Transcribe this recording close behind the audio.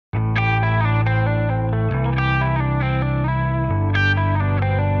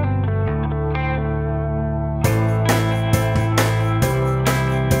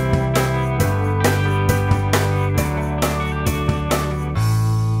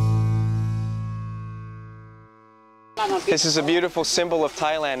This is a beautiful symbol of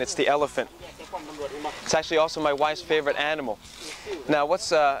Thailand. It's the elephant. It's actually also my wife's favorite animal. Now, what's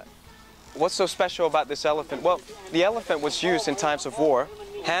so special about this elephant? Well, the elephant was used in times of war.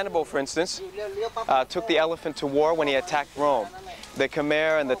 Hannibal, for instance, took the elephant to war when he attacked Rome. The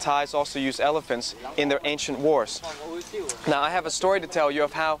Khmer and the Thais also used elephants in their ancient wars. Now, I have a story to tell you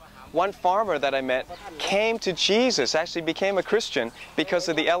of how one farmer that I met came to Jesus, actually became a Christian because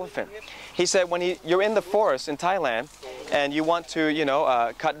of the elephant. He said when you're in the forest in Thailand and you want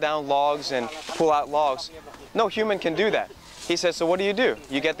to, cut down logs and pull out logs, no human can do that. He said, so what do?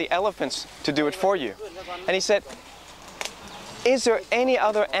 You get the elephants to do it for you. And he said, is there any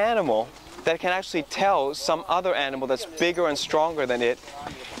other animal that can actually tell some other animal that's bigger and stronger than it,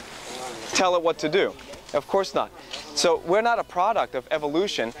 tell it what to do? Of course not. So we're not a product of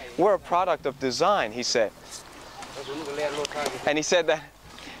evolution, we're a product of design, he said. And he said that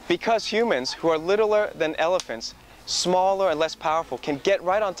because humans who are littler than elephants, smaller and less powerful, can get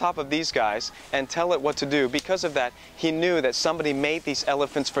right on top of these guys and tell it what to do. Because of that, he knew that somebody made these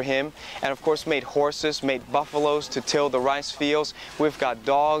elephants for him, and of course made horses, made buffaloes to till the rice fields. We've got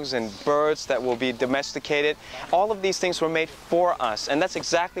dogs and birds that will be domesticated. All of these things were made for us, and that's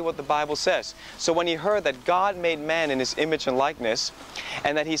exactly what the Bible says. So when he heard that God made man in his image and likeness,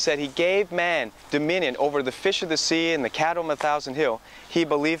 and that he said he gave man dominion over the fish of the sea and the cattle on 1,000 hills, he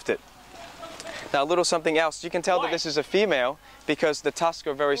believed it. Now, a little something else. You can tell that this is a female because the tusks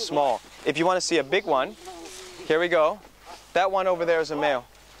are very small. If you want to see a big one, here we go. That one over there is a male.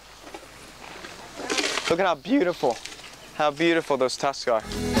 Look at how beautiful those tusks are.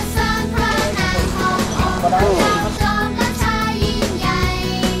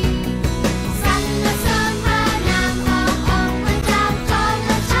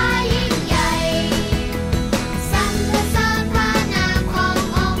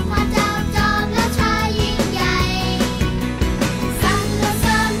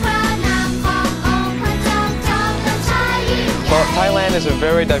 Well, Thailand is a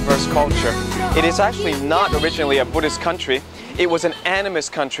very diverse culture. It is actually not originally a Buddhist country. It was an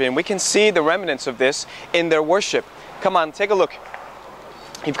animist country, and we can see the remnants of this in their worship. Come on, take a look.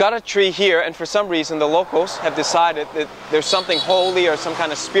 You've got a tree here, and for some reason the locals have decided that there's something holy or some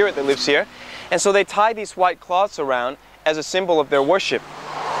kind of spirit that lives here. And so they tie these white cloths around as a symbol of their worship.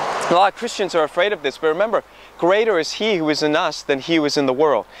 A lot of Christians are afraid of this, but remember, greater is he who is in us than he who is in the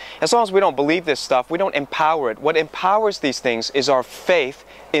world. As long as we don't believe this stuff, we don't empower it. What empowers these things is our faith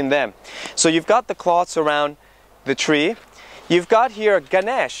in them. So you've got the cloths around the tree. You've got here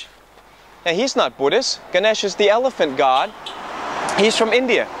Ganesh. Now he's not Buddhist. Ganesh is the elephant god. He's from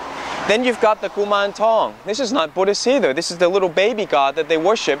India. Then you've got the Kuman Tong. This is not Buddhist either. This is the little baby god that they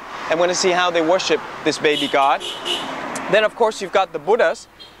worship. I'm going to see how they worship this baby god. Then of course you've got the Buddhas.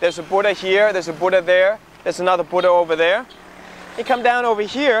 There's a Buddha here, there's a Buddha there, there's another Buddha over there. You come down over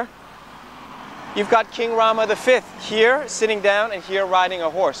here, you've got King Rama V here sitting down and here riding a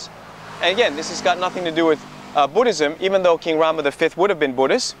horse. And again, this has got nothing to do with Buddhism, even though King Rama V would have been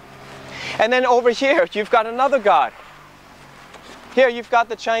Buddhist. And then over here, you've got another god. Here you've got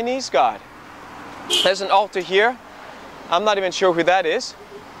the Chinese god. There's an altar here. I'm not even sure who that is.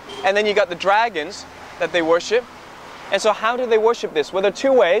 And then you got the dragons that they worship. And so how do they worship this? Well, there are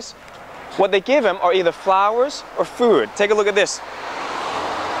two ways. What they give him are either flowers or food. Take a look at this.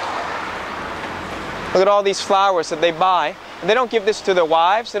 Look at all these flowers that they buy. And they don't give this to their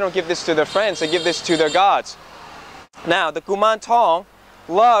wives, they don't give this to their friends, they give this to their gods. Now, the Kuman Tong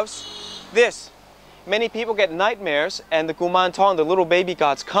loves this. Many people get nightmares, and the Kuman Tong, the little baby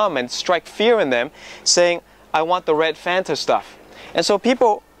gods, come and strike fear in them, saying, I want the red Fanta stuff. And so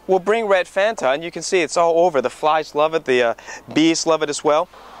people will bring red Fanta, and you can see it's all over. The flies love it, the bees love it as well.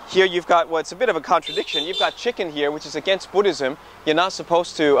 Here you've got, well, it's a bit of a contradiction. You've got chicken here, which is against Buddhism. You're not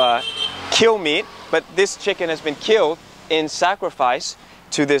supposed to kill meat, but this chicken has been killed in sacrifice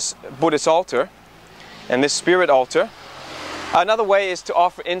to this Buddhist altar and this spirit altar. Another way is to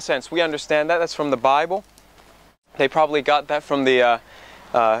offer incense. We understand that. That's from the Bible. They probably got that from the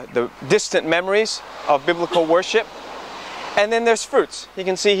distant memories of biblical worship. And then there's fruits. You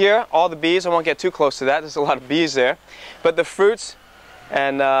can see here all the bees. I won't get too close to that. There's a lot of bees there. But the fruits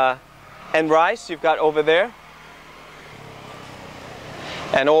and rice you've got over there.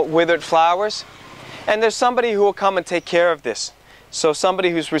 And old withered flowers. And there's somebody who will come and take care of this. So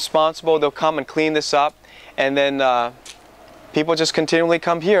somebody who's responsible, they'll come and clean this up. And then people just continually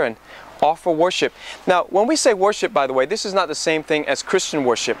come here and offer worship. Now, when we say worship, by the way, this is not the same thing as Christian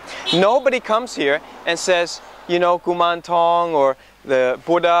worship. Nobody comes here and says, you know, Kuman Tong or the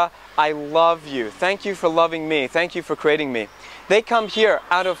Buddha, I love you. Thank you for loving me. Thank you for creating me. They come here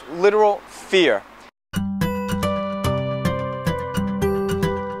out of literal fear.